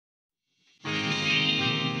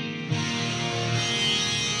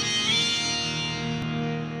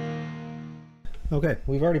Okay,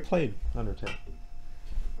 we've already played Undertale.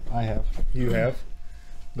 I have. You have.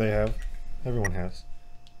 They have. Everyone has.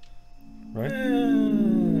 Right?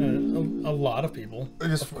 A lot of people.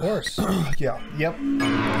 Of course. Yeah. Yep.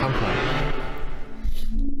 I'm playing.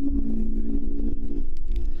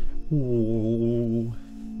 Ooh.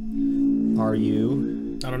 Are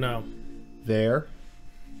you I don't know. there?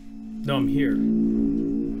 No, I'm here.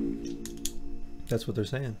 That's what they're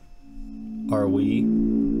saying. Are we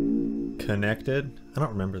connected? I don't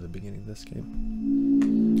remember the beginning of this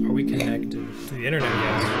game. Are we connected to the internet?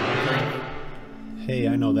 Yes. Hey,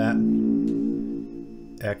 I know that.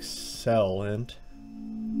 Excellent.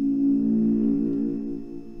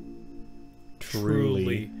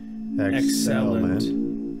 Truly excellent.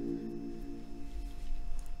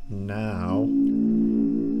 Now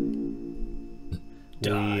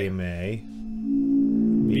we may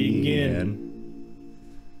begin.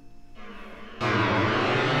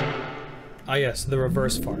 Ah, yes, the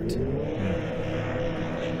reverse fart.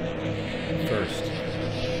 First.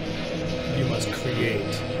 You must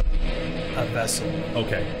create a vessel.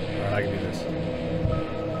 Okay, alright, I can do this.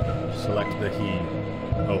 Select the he.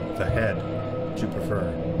 Oh, the head. What you prefer?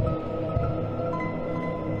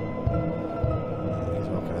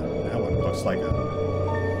 Okay, that one looks like a, I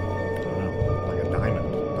don't know, like a diamond,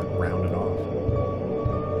 but rounded off.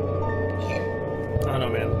 I don't know,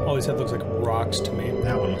 man. All these heads looks like rocks to me.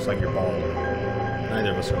 That one looks like you're bald.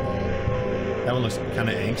 Neither of us are bald. That one looks kind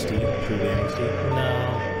of angsty, truly angsty. No.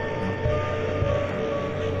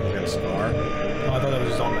 You got a scar. Oh, I thought that was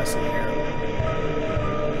just all messy hair.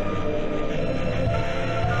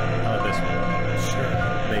 How about this one? Sure.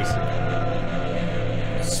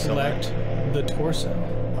 Basic. Select the torso.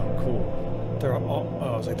 Oh, cool. They're all.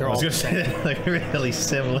 Oh, I was like, they're all. I was gonna say, like, really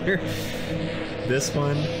similar. This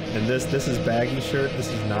one, and this is baggy shirt. This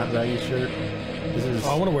is not baggy shirt. This is.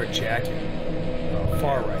 Oh, I want to wear a jacket.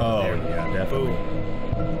 Far right. Oh, there. yeah, definitely.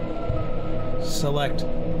 Boom. Select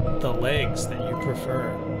the legs that you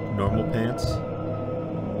prefer. Normal pants.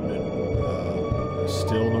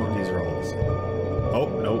 Still normal. These are all the same. Oh,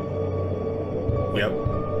 nope. Yep.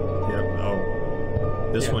 Yep. Oh.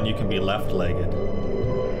 This one you can be left-legged.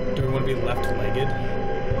 Do we want to be left-legged?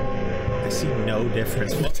 I see no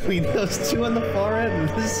difference between those two on the far end.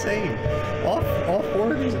 They're the same. All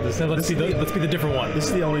four of these are the same. So let's be the different one. This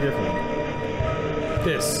is the only different one.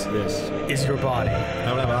 This is your body. I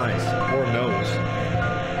don't have eyes or nose.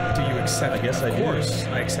 Do you accept? I guess I do. Of course,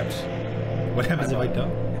 I accept. What happens if I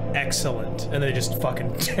don't? Excellent. And they just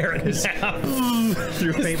fucking tear it down.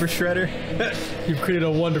 Through a paper shredder? You've created a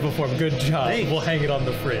wonderful form. Good job. Thanks. We'll hang it on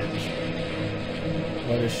the fridge.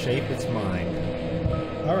 Let us shape its mind.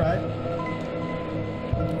 Alright.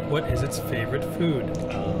 What is its favorite food?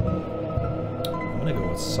 I'm gonna go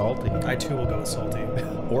with salty. I too will go with salty.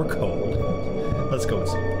 Or cold. Let's go with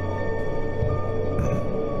salty.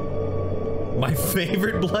 My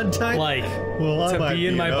favorite blood type? Like, well, to be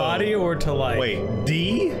in my body or to like... Wait,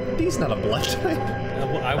 D? D's not a blood type.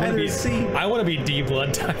 I want to be C. I want to be D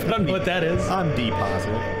blood type. I don't know what that is. I'm D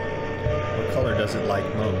positive. What color does it like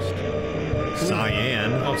most? Blue.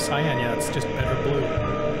 Cyan. Oh, cyan, yeah, it's just better blue.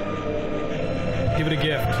 Give it a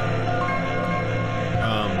gift.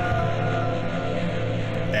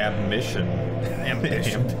 Ambition.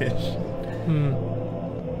 Ambition.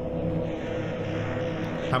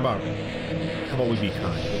 How about we be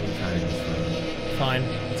kind? We'll be kind in this room. Fine.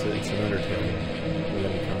 It's an Undertale. We're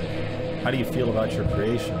gonna be kind. How do you feel about your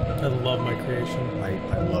creation? I love my creation. I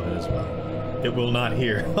love it as well. It will not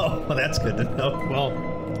hear. Oh, that's good to know. Well,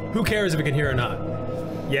 who cares if it can hear or not?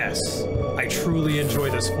 Yes, I truly enjoy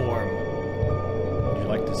this form. Would you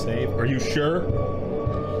like to save? Are you sure?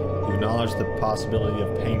 You acknowledge the possibility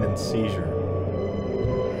of pain and seizure.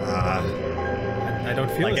 I don't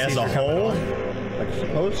feel like as a whole? I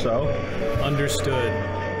suppose so. Understood.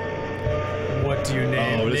 What do you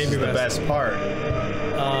name? Oh, this is the best part.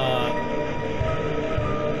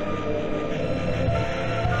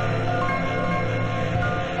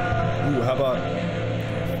 Ooh, how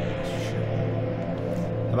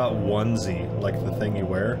about onesie, like the thing you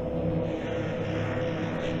wear?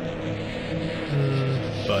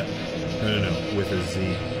 But no, with a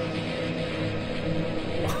Z.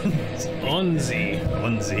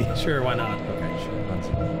 Onesie. Sure, why not? Okay, sure.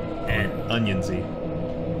 Onesie. And onionsy.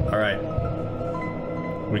 All right.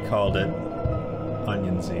 We called it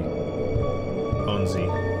onionsy. Onzy.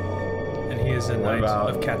 And he is a knight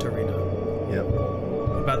of Katarina. Yep.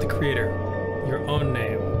 About the creator. Your own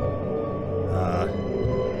name.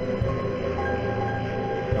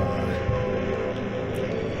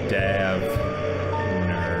 Davner.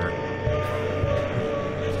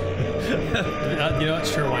 You know what?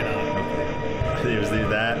 Sure, why not? Okay. It was either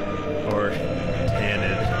that or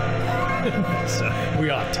tanned. So, We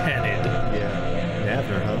are tanned. yeah.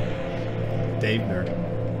 Navner, huh? Davener.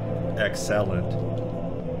 Excellent.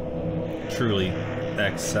 Truly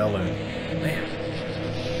excellent. Man.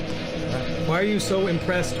 Why are you so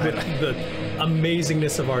impressed with the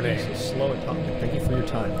amazingness of our So name? slow at talking. Thank you for your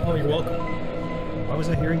time. Oh, you're welcome. Why was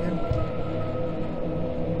I hearing him?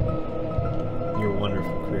 Your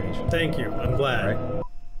wonderful creation. Thank you. I'm glad. All right.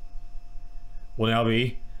 Will now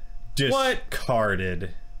be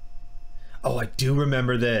discarded. Oh, I do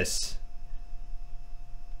remember this.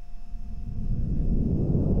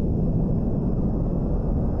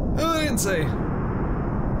 Oh, I didn't say.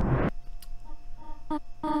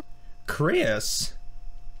 Chris,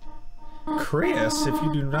 if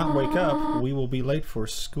you do not wake up, we will be late for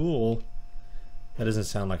school. That doesn't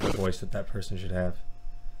sound like a voice that person should have.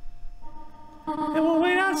 And we'll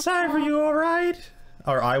wait outside for you, all right?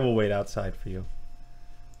 Or I will wait outside for you.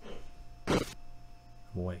 I'm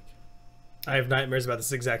awake. I have nightmares about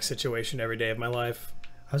this exact situation every day of my life.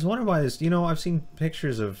 I was wondering why this, you know, I've seen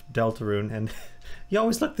pictures of Deltarune and you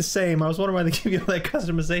always look the same. I was wondering why they give you that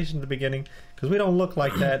customization at the beginning, because we don't look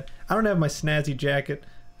like that. I don't have my snazzy jacket.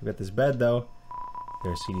 I've got this bed though.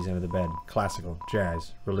 There are CDs under the bed. Classical,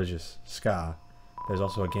 jazz, religious, ska. There's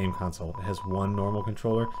also a game console. It has one normal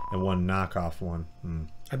controller and one knockoff one.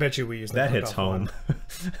 I bet you we use That that hits home.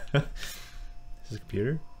 Is this a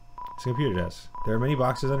computer? It's a computer desk. There are many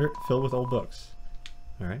boxes under it filled with old books.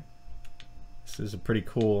 Alright. This is a pretty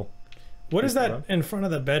cool... What is that in front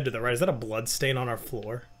of the bed to the right? Is that a blood stain on our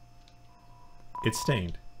floor? It's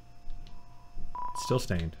stained. It's still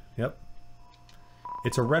stained. Yep.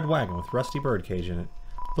 It's a red wagon with rusty birdcage in it.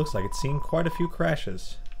 Looks like it's seen quite a few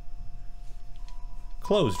crashes.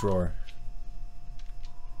 Clothes drawer.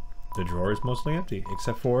 The drawer is mostly empty,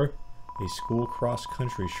 except for a school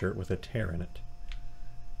cross-country shirt with a tear in it.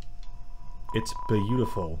 It's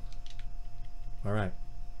beautiful. Alright.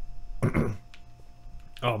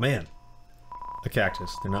 Oh man. A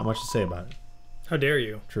cactus. There's not much to say about it. How dare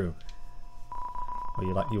you? True.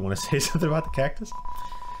 Oh, you want to say something about the cactus?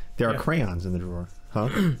 There are crayons in the drawer. Huh?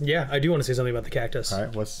 Yeah, I do want to say something about the cactus.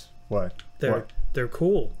 Alright, what? They're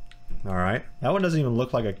cool. Alright. That one doesn't even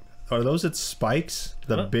look like a... Are those its spikes?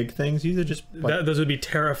 The big things? These are just... Like... Those would be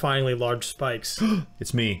terrifyingly large spikes.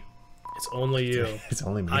 It's me. It's only you. It's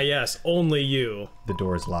only me. Ah, yes, only you. The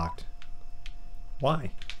door is locked.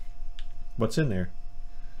 Why? What's in there?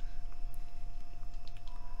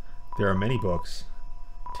 There are many books.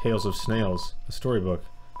 Tales of Snails, a storybook.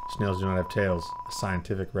 Snails do not have tails. A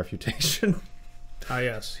scientific refutation. Ah,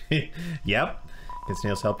 yes. Yep. Can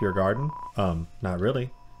snails help your garden? Not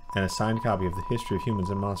really. And a signed copy of The History of Humans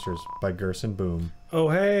and Monsters by Gerson Boom. Oh,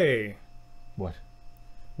 hey. What?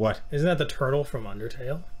 What? Isn't that the turtle from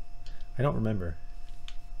Undertale? I don't remember.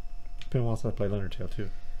 It's been a while since I played Undertale, too.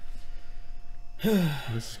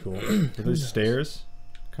 This is cool. Are those stairs?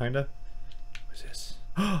 Kinda? What is this?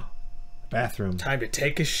 Bathroom. Time to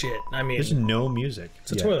take a shit. I mean... There's no music.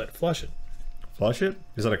 It's a toilet. Flush it. Flush it?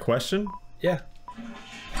 Is that a question? Yeah.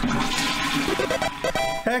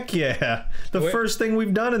 Heck yeah! The first thing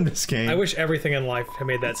we've done in this game. I wish everything in life had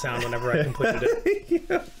made that sound whenever I completed it.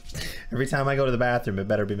 Yeah. Every time I go to the bathroom, it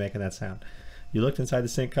better be making that sound. You looked inside the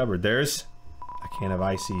sink cupboard. There's a can of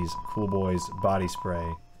Ices, Cool Boys body spray.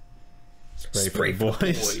 Spray for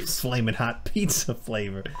boys. Flamin' hot pizza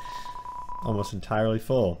flavor. Almost entirely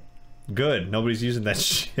full. Good. Nobody's using that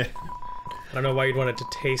shit. I don't know why you'd want it to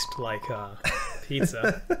taste like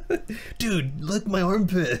pizza. Dude, look my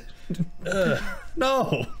armpit.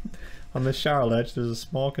 No. On the shower ledge, there's a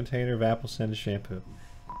small container of apple scented shampoo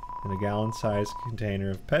and a gallon-sized container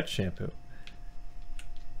of pet shampoo.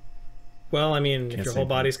 Well, I mean, Can't if your whole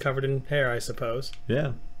body's covered in hair, I suppose.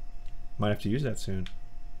 Yeah. Might have to use that soon.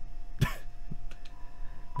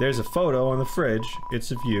 There's a photo on the fridge. It's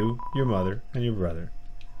of you, your mother, and your brother.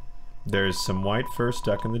 There's some white fur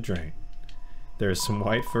stuck in the drain. There's some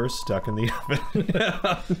white fur stuck in the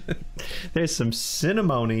oven. There's some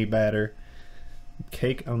cinnamony batter.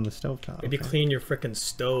 Cake on the stovetop. Maybe clean your frickin'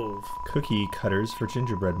 stove. Cookie cutters for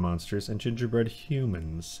gingerbread monsters and gingerbread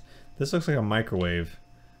humans. This looks like a microwave.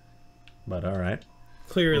 But alright.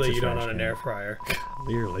 Clearly you don't own an air fryer.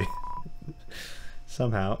 Clearly.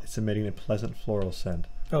 Somehow it's emitting a pleasant floral scent.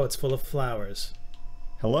 Oh, it's full of flowers.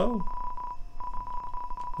 Hello?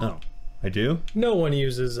 Oh, I do? No one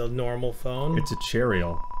uses a normal phone. It's a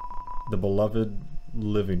Chairiel. The beloved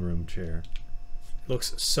living room chair.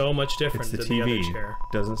 Looks so much different It's the than TV. the other chair.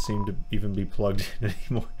 Doesn't seem to even be plugged in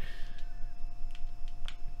anymore.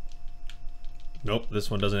 Nope, this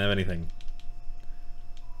one doesn't have anything.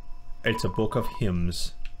 It's a book of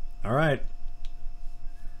hymns. Alright.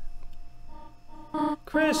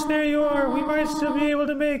 Chris, there you are. We might still be able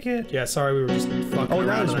to make it. Yeah, sorry, we were just fucking Oh, that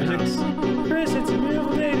around was in the music. house. Chris, it's a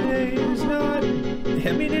beautiful day today. It's not.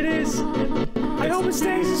 I mean, it is. I hope it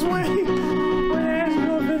stays this way. We're asked to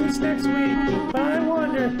go for this next week. But I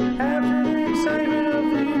wonder, after the excitement of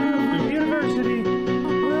the university,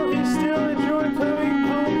 will he still enjoy coming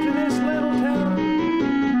home to this little town?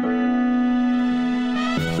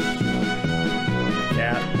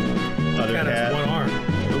 Cat. Other Cat has cat. one arm.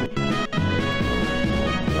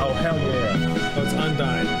 Oh, hell yeah. Oh, it's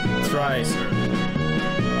Undyne. That's right.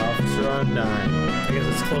 Officer Undyne. I guess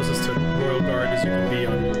it's closest to Royal Guard as you can be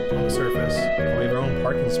on the surface. We have our own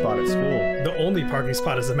parking spot at school. The only parking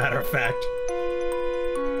spot, as a matter of fact.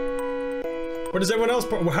 Where does everyone else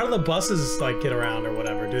park? How do the buses like get around or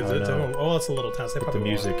whatever? Dude, oh, it's a little town. So they The probably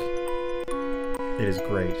music. It is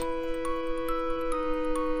great.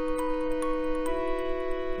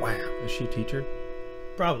 Wow. Is she a teacher?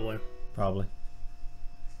 Probably. Probably.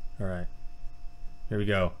 Alright. Here we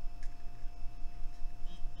go.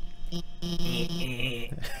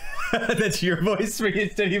 That's your voice for you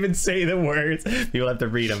to even say the words. People have to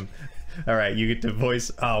read them. Alright, you get to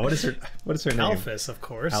voice. Oh, what is her name? Alphys, of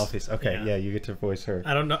course. Alphys. Okay, yeah, you get to voice her.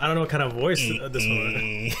 I don't know what kind of voice this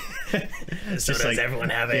one. It's So does like, everyone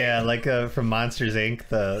have it? Yeah, like from Monsters Inc.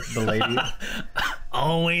 The lady.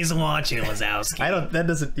 Always watching Wazowski. That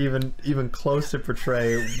doesn't even close to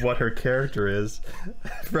portray what her character is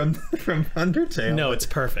from Undertale. No, it's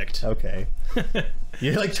perfect. Okay.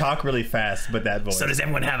 You like talk really fast, but that voice. So does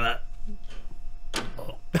everyone have a?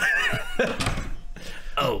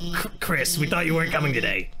 Oh, Chris, we thought you weren't coming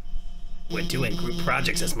today. We're doing group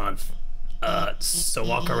projects this month. So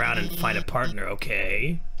walk around and find a partner,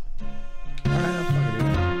 okay?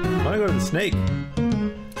 I want to go to the snake.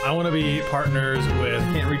 I want to be partners with.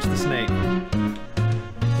 Can't reach the snake.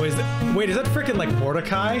 Wait, is that freaking like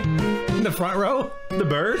Mordecai in the front row? The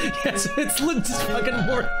bird? Yes, it's fucking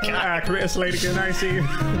Mordecai. Chris, lady, can I see you?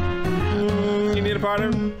 You need a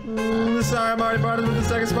partner? Sorry, I'm already partnered with the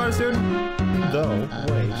second smart student. Though,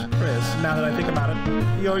 wait, Chris, now that I think about it,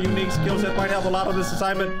 your unique skill set might help a lot on this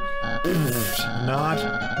assignment. Not.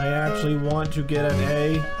 I actually want to get an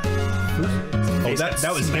A. Oh,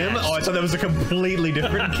 that was him? Oh, I thought that was a completely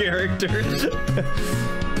different character.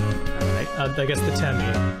 I guess the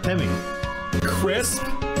Temmie. Crisp?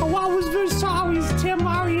 Oh, I was very sorry, Tim.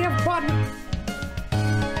 I have partner.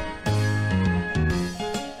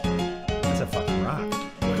 That's a fucking rock.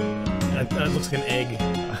 That looks like an egg.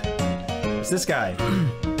 It's this guy.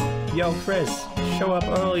 Yo, Chris, show up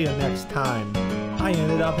earlier next time. I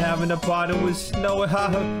ended up having a partner with Snow.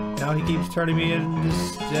 Now he keeps turning me in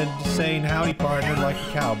just saying howdy partner like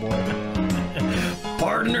a cowboy.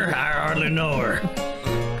 Partner? I hardly know her.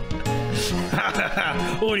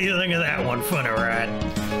 What do you think of that one, funny, right?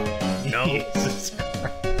 No?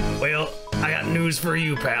 Well, I got news for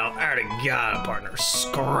you, pal. I already got a partner.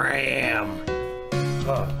 Scram!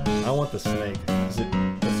 I want the snake. What's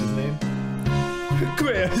his name?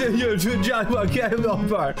 Chris, you're John Cannonball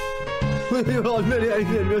Park.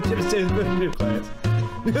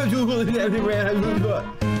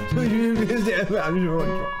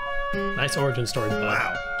 Nice origin story.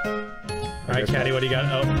 Wow. Alright, Caddy, what do you got?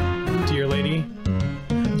 Oh, dear lady.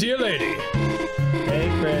 Dear lady. Hey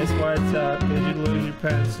Chris, what's up? Did you lose your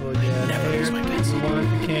pencil again? Never lose my pencil. You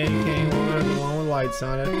want the candy cane one or the one with lights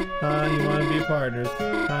on it? You want to be partners?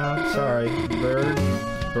 Sorry.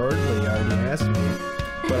 Birdley already asked me.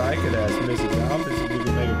 But I could ask Mrs. Alphys if we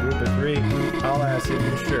could make a group of 3. I'll ask him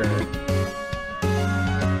for sure.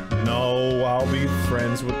 No, I'll be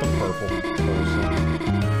friends with the purple person.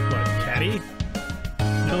 What, Caddy?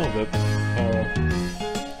 No,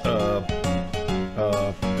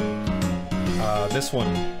 this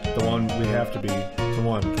one. The one we have to be. The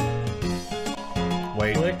one.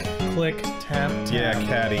 Wait. Click, click, tap, tap. Yeah,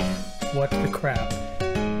 Caddy. What the crap?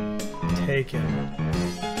 Taken.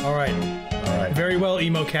 Alright. Alright. Very well,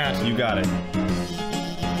 emo cat. You got it.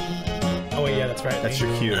 Oh wait, yeah, that's right. That's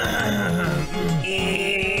your cue.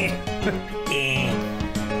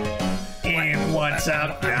 What's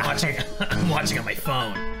up? I'm watching on my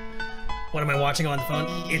phone. What am I watching on the phone?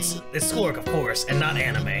 It's schoolwork, of course, and not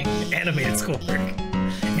anime. Animated schoolwork.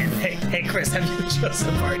 And hey, Chris, have you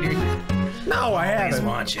chosen a partner? No, I haven't. He's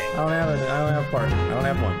watching. I don't have a partner. I don't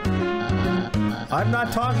have one. I'm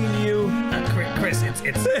not talking to you. Chris, it's.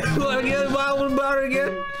 Want to get involved about it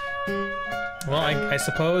again? Well, I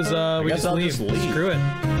suppose we just leave. Screw it.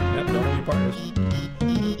 Yep, don't have any partners.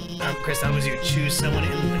 Chris, how was you choose someone in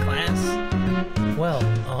the class? Well,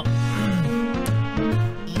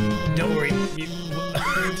 don't worry.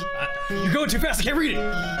 You're going too fast. I can't read it.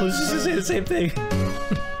 Let's just say the same thing.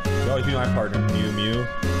 always be my partner. Mew Mew.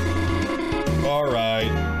 All right.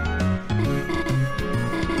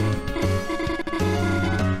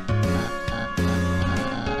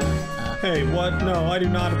 Hey, what? No, I do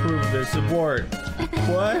not approve of this. Abort.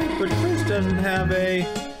 What? But Chris doesn't have a...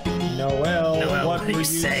 Noelle, what were you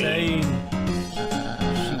saying? She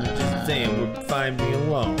was just saying would find me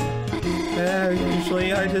alone.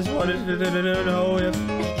 Usually I just wanted to know if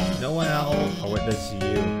Noelle... Oh, wait, that's you.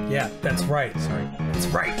 Yeah, that's right. Sorry. That's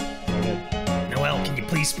right. Noelle, can you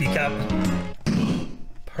please speak up?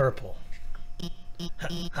 Purple.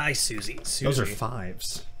 Hi, Susie. Susie. Those are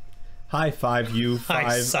fives. High five you, Hi,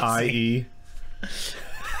 five Sussy. IE.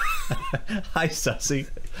 Hi, Sussy.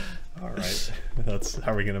 All right.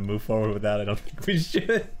 How are we going to move forward with that? I don't think we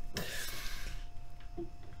should.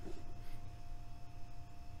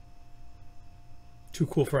 Too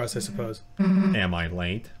cool for us, I suppose. Am I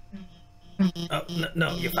late? Oh,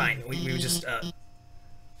 no, you're fine. We were just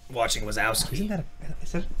watching Wazowski. Isn't that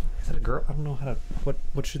is that a girl? I don't know how to...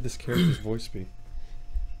 What should this character's voice be?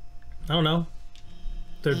 I don't know.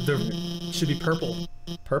 There should be purple.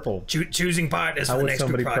 Purple. Choosing partners How for the would next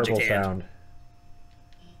somebody group purple project. sound?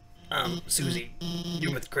 Susie,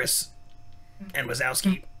 you're with Chris and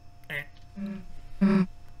Wazowski.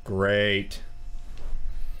 Great.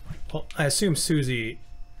 Well, I assume Susie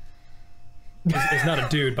is not a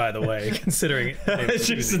dude, by the way, considering It's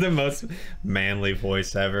just the most manly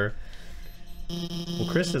voice ever. Well,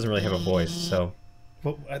 Chris doesn't really have a voice, so...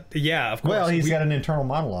 Well, yeah, of course. Well, he's got an internal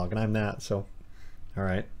monologue, and I'm not, so...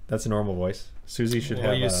 Alright, that's a normal voice. Susie should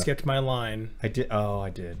have you skipped my line. I did. Oh, I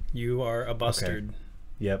did. You are a bustard. Okay.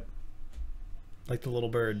 Yep. Like the little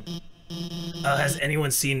bird. Has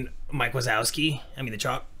anyone seen Mike Wazowski? I mean, the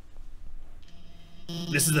chalk?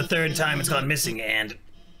 This is the third time it's gone missing, and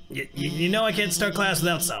you know I can't start class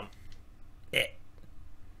without some.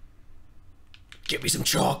 Give me some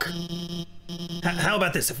chalk. How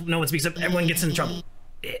about this? If no one speaks up, everyone gets in trouble.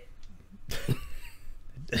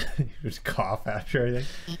 You just cough after everything.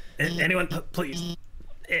 Anyone, please.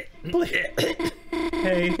 Hey,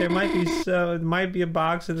 there might be a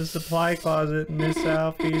box in the supply closet in this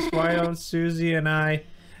Southeast. Why don't Susie and I...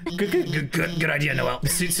 Good idea, Noelle.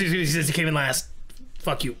 Susie says you came in last.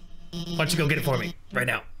 Fuck you. Why don't you go get it for me right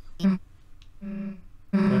now?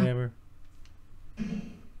 Whatever.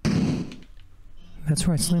 That's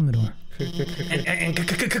right. Slam the door. And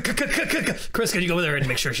Chris, can you go over there and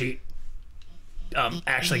make sure she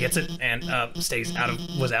actually gets it and stays out of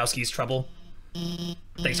Wazowski's trouble?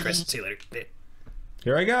 Thanks, Chris. See you later.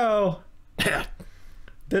 Here I go.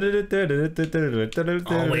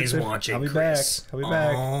 Always watching, I'll be Chris. back. I'll be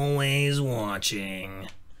back. Always watching.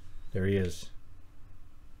 There he is.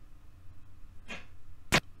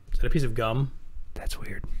 Is that a piece of gum? That's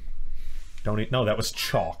weird. Don't eat. No, that was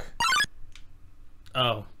chalk.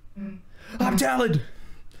 Oh. I'm talented.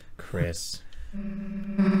 Chris.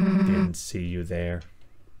 Didn't see you there.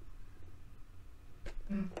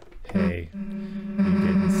 Hey, you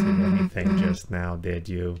didn't see anything just now, did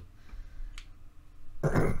you?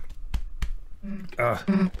 You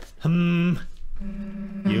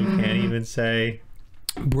can't even say.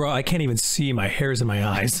 Bro, I can't even see. My hair's in my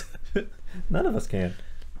eyes. None of us can.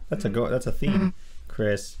 That's a theme.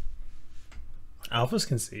 Chris. Alphas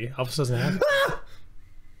can see. Alphas doesn't have.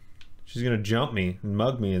 She's gonna jump me and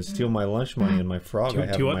mug me and steal my lunch money and my frog I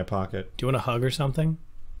have in my pocket. Do you want a hug or something?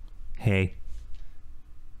 Hey.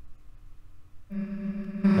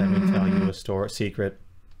 Let me tell you a secret.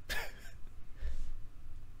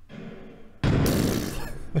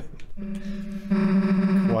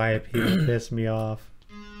 Quiet people piss me off.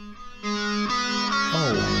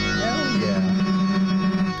 Oh, hell yeah.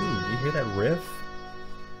 Dude, you hear that riff?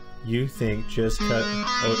 You think just cause...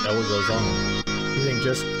 Oh, it goes on. You think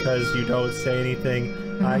just because you don't say anything,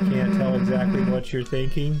 I can't tell exactly what you're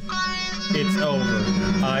thinking? It's over.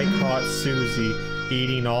 I caught Susie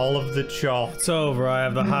eating all of the chalk. It's over. I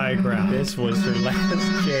have the high ground. This was her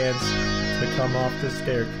last chance to come off the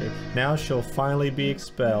staircase. Now she'll finally be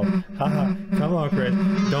expelled. Haha. Come on, Chris.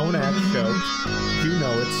 Don't act choked. You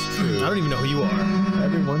know it's true. I don't even know who you are.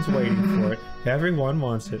 Everyone's waiting for it. Everyone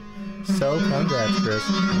wants it. So congrats, Chris.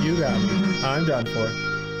 You got me. I'm done for.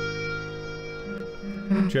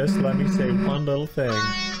 Just let me say one little thing.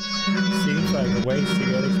 Seems like a waste to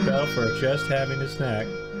get expelled for just having a snack.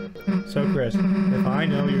 So Chris, if I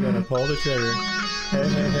know you're gonna pull the trigger,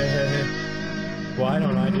 hey, why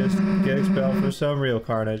don't I just get expelled for some real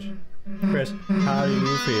carnage? Chris, how do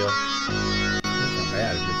you feel? It's not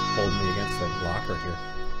bad if you're holding me against the locker here.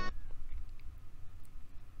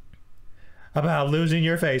 About losing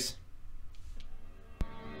your face.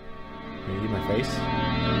 You eat my face?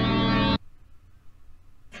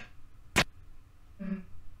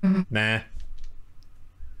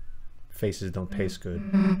 faces don't taste good.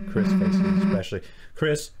 Chris faces especially.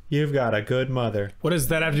 Chris, you've got a good mother. What does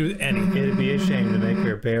that have to do with anything? It'd be a shame to make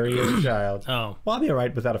her bury your child. Oh. Well, I'll be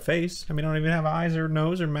alright without a face. I mean, I don't even have eyes or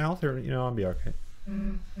nose or mouth or, you know, I'll be okay.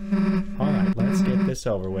 Alright, let's get this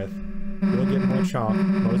over with. We'll get more chalk,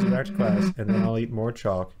 mosey back to class, and then I'll eat more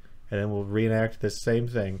chalk, and then we'll reenact this same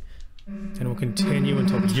thing. And we'll continue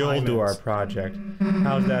until You'll do our project.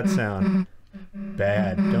 How's that sound?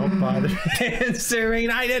 Bad. Don't bother answering.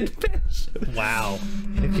 I didn't finish. Wow.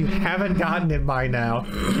 If you haven't gotten it by now,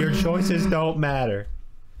 your choices don't matter.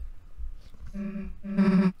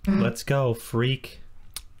 Let's go, freak.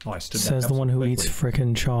 Oh, I stood Says the one who eats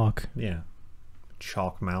frickin' chalk. Yeah.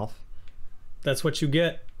 Chalk mouth. That's what you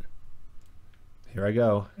get. Here I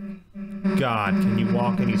go. God, can you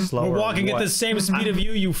walk any slower? We're walking at the same speed of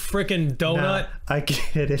you, you frickin' donut. Nah, I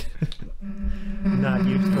get it. Not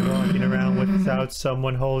used to walking around without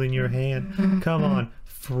someone holding your hand. Come on,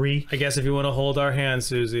 freak. I guess if you want to hold our hand,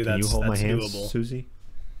 Susie, Can that's, you hold that's my hand, doable. Susie?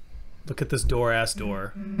 Look at this door-ass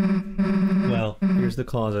door. Well, here's the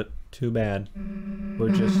closet. Too bad. We're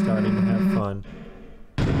just starting to have fun.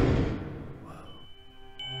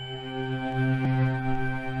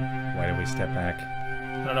 Why did we step back?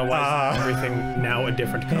 I don't know why is everything now a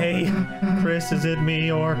different color. Hey, Chris, is it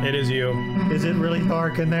me or It is you. is it really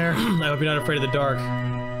dark in there? I hope you're not afraid of the dark.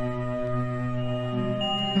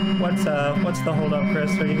 What's the hold up,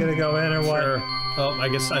 Chris? Are you gonna go in or what? Sure. Oh, I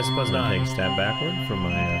suppose not. Take a step backward from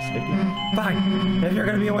my safety. Fine. If you're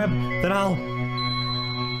gonna be a web, then I'll.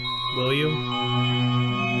 Will you?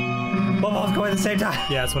 We'll both go at the same time.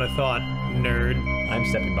 Yeah, that's what I thought. Nerd. I'm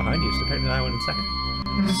stepping behind you, so technically I went in second.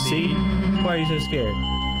 See? Why are you so scared?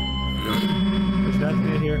 There's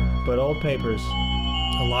nothing in here but old papers.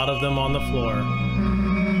 A lot of them on the floor.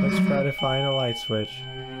 Let's try to find a light switch.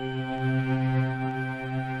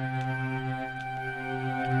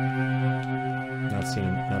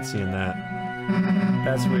 Not seeing that.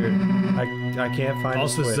 That's weird. I can't find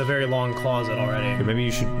Also, a this is switch. a very long closet already. Okay, maybe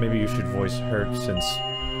you should voice her since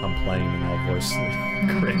I'm playing and I'll voice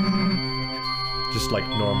Crit. Just like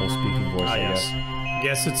normal speaking voice, Ah, I yes.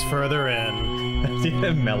 Guess it's further in. guess.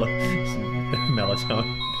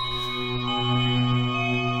 Melatonin.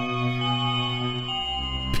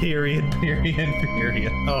 Period.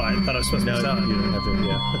 Oh, I thought I was supposed to be You silent. don't have to,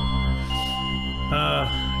 yeah.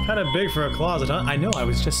 Kind of big for a closet, huh? I know, I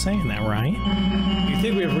was just saying that, right? You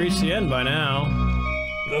think we have reached the end by now.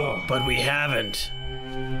 But we haven't.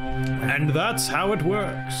 And that's how it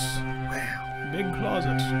works. Wow. Big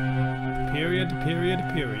closet. Period.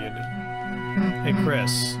 Hey,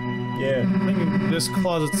 Chris. Yeah. I think this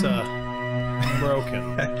closet's,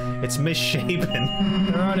 broken. It's misshapen.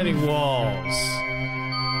 There aren't any walls.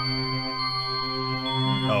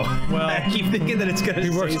 Oh. Well, I keep thinking that it's gonna We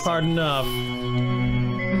worked hard enough.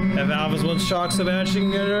 If Alpha's wants chalk so bad she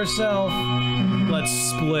can get it herself, let's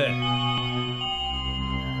split.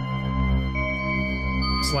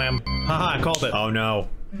 Slam. Haha, I called it. Oh no.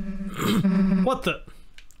 What the?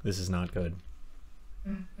 This is not good.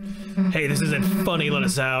 Hey, this isn't funny, let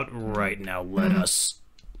us out. Right now, let us.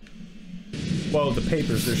 Whoa, the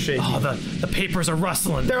papers, they're shaking. Oh, the papers are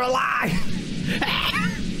rustling. They're alive!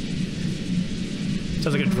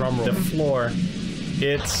 Sounds like a drum roll. The floor.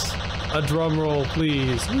 It's... A drum roll,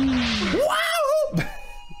 please. Wow!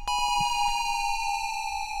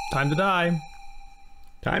 Time to die.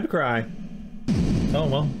 Time to cry. Oh,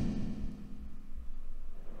 well.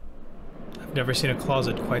 I've never seen a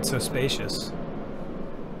closet quite so spacious.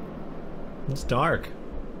 It's dark.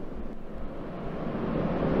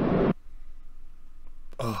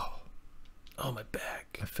 Oh. Oh, my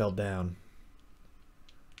back. I fell down.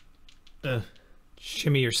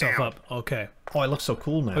 Shimmy yourself up. Okay. Oh, I look so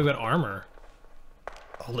cool now. We've got armor.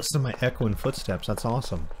 Oh, listen to my echoing footsteps. That's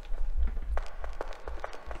awesome.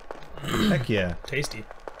 Heck yeah. Tasty.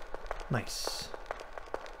 Nice.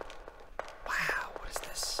 Wow, what is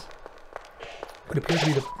this? It appears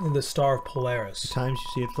to be the star of Polaris. Times you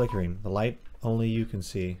see it flickering. The light only you can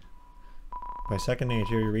see. By second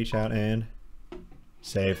nature, you reach out and...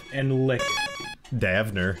 Save. And lick it.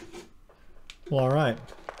 Davner. Well, alright.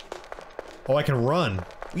 Oh, I can run.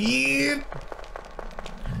 Yeah.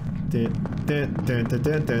 Whoa.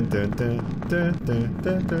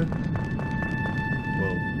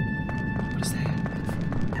 What is that?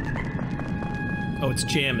 Oh, it's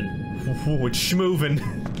jamming. Ooh, it's schmoovin'.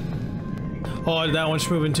 Oh, that one's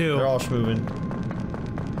moving too. They're all schmoovin'.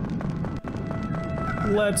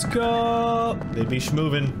 Let's go. They'd be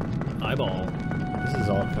schmoovin'. Eyeball. This is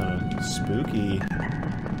all kind of spooky.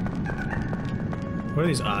 What are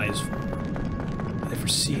these eyes for? Are they for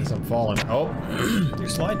seeing? I'm falling. Oh. You're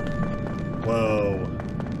sliding. Whoa.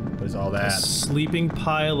 What is all that? A sleeping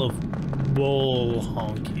pile of bull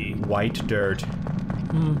honky. White dirt.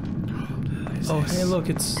 Oh, hey, look,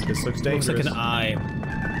 this looks dangerous. Looks like an eye.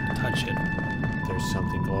 Touch it. There's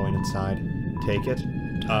something glowing inside. Take it.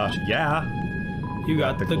 Yeah. You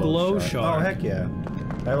got the glow shard. Oh, heck yeah.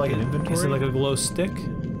 I have like an inventory? Is it like a glow stick?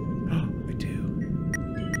 I do.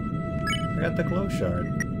 I got the glow shard.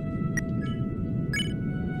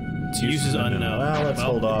 Its use is unknown. Well, let's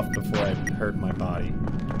hold off before I hurt my body.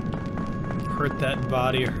 Hurt that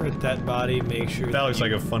body, make sure that looks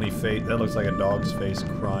like a funny face. That looks like a dog's face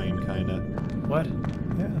crying, kinda. What?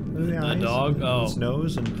 Yeah, the eyes. A dog? Oh. Its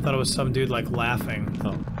nose and... I thought it was some dude, like, laughing.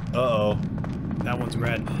 Oh. Uh-oh. That one's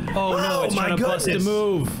red. Oh, no, it's trying to bust a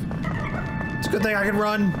move. It's a good thing I can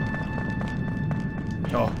run.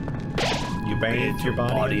 Oh. You bathed your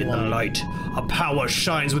body in the light. A power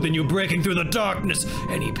shines within you, breaking through the darkness.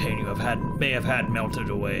 Any pain you may have had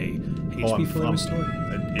melted away. HP fully restored.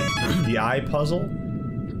 The eye puzzle?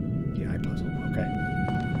 The eye puzzle, okay.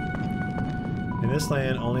 In this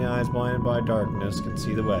land, only eyes blinded by darkness can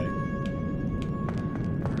see the way.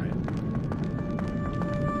 Alright.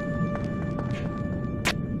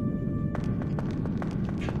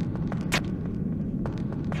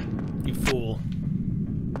 You fool.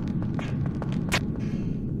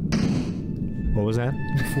 What was that?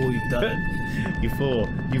 You fool, you've done it. You fool.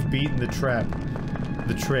 You've beaten the trap.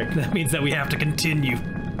 The trick. That means that we have to continue.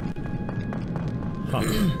 Huh.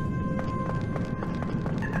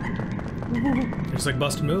 It's like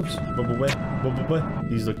busting moves.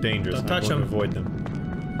 These look dangerous. Don't touch them. Avoid them.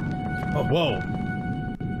 Oh, whoa!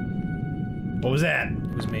 What was that?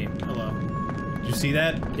 It was me. Hello. Did you see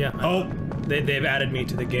that? Yeah. Oh! They've added me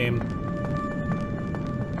to the game.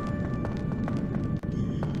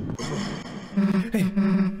 Hey.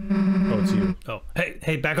 Oh, it's you. Oh,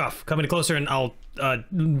 hey, back off. Come any closer and I'll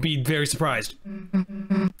be very surprised.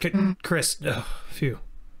 Chris, phew.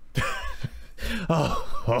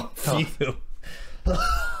 Phew.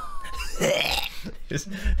 Hey,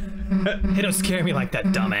 don't scare me like that,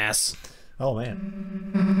 dumbass. Oh,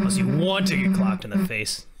 man. Unless you want to get clocked in the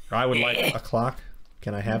face. I would like a clock.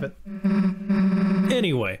 Can I have it?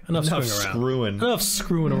 Anyway, enough screwing around. Enough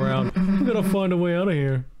screwing around. We gotta find a way out of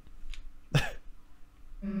here.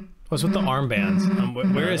 What's with the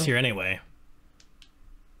armbands? Where is here anyway?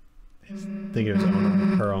 I think it was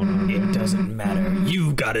her own armband. It doesn't matter.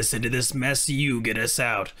 You got us into this mess. You get us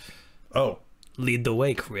out. Oh. Lead the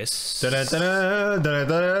way, Chris. Moving.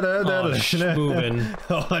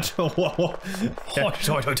 Oh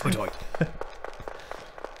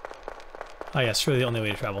yeah, it's really the only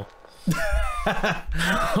way to travel.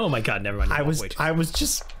 Oh my god, never mind. I was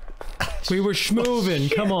just... We were schmoving,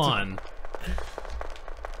 come on.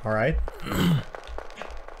 Alright.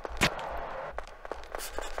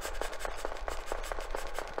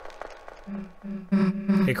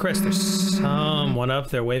 Hey Chris, there's someone up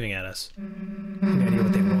there waving at us. Any idea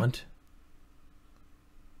what they want?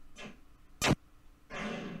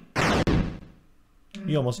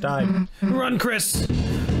 You almost died. Run, Chris!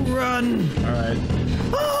 Run! Alright.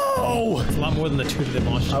 Oh! It's a lot more than the two that they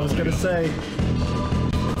launched. I was gonna say.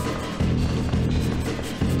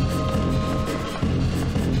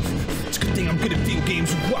 It's a good thing I'm good at video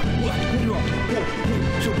games.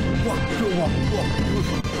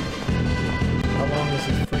 How long is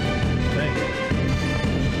this freaking thing?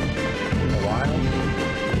 A while?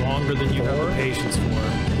 Longer than you have the patience for.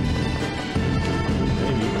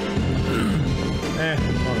 Maybe.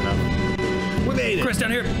 Long enough. We made it! Chris,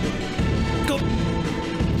 down here! Go!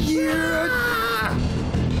 Yeah!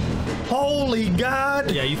 Holy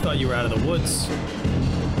God! Yeah, you thought you were out of the woods.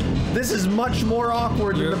 This is much more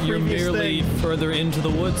awkward than the previous thing. You're merely further into the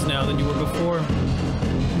woods now than you were before.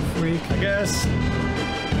 You freak. I guess.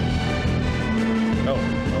 Oh.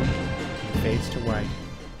 Fades to white.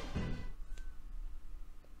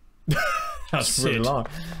 That's really long.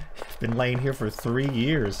 I've been laying here for 3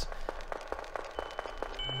 years.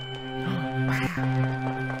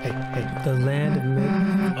 Hey. The land of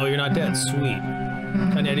mid. Oh, you're not dead. Sweet.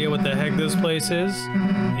 Any idea what the heck this place is?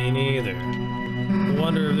 Me neither.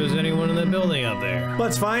 Wonder if there's anyone in the building up there.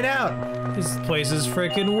 Let's find out. This place is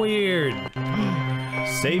freaking weird.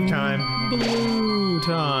 Save time. Blue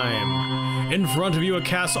time. In front of you, a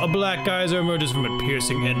black geyser emerges from it,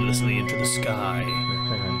 piercing endlessly into the sky.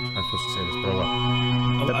 I'm supposed to say this, but oh well.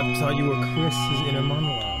 Oh, I thought you were Chris's inner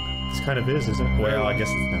monologue. This kind of is, isn't it? Well, I guess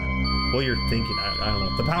it's not. Well, you're thinking. I don't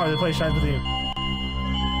know. The power of the place shines within you.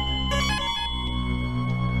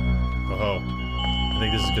 Oh, I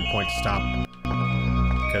think this is a good point to stop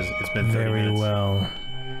because it's been 30 minutes. Very well.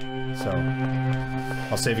 So.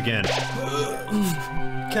 I'll save again.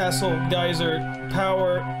 Castle, geyser,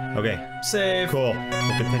 power. Okay. Save. Cool.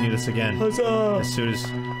 We'll continue this again. Huzzah! As soon as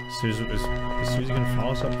you can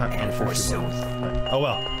follow us up. I'm sure she will. Oh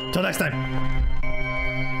well. Till next time.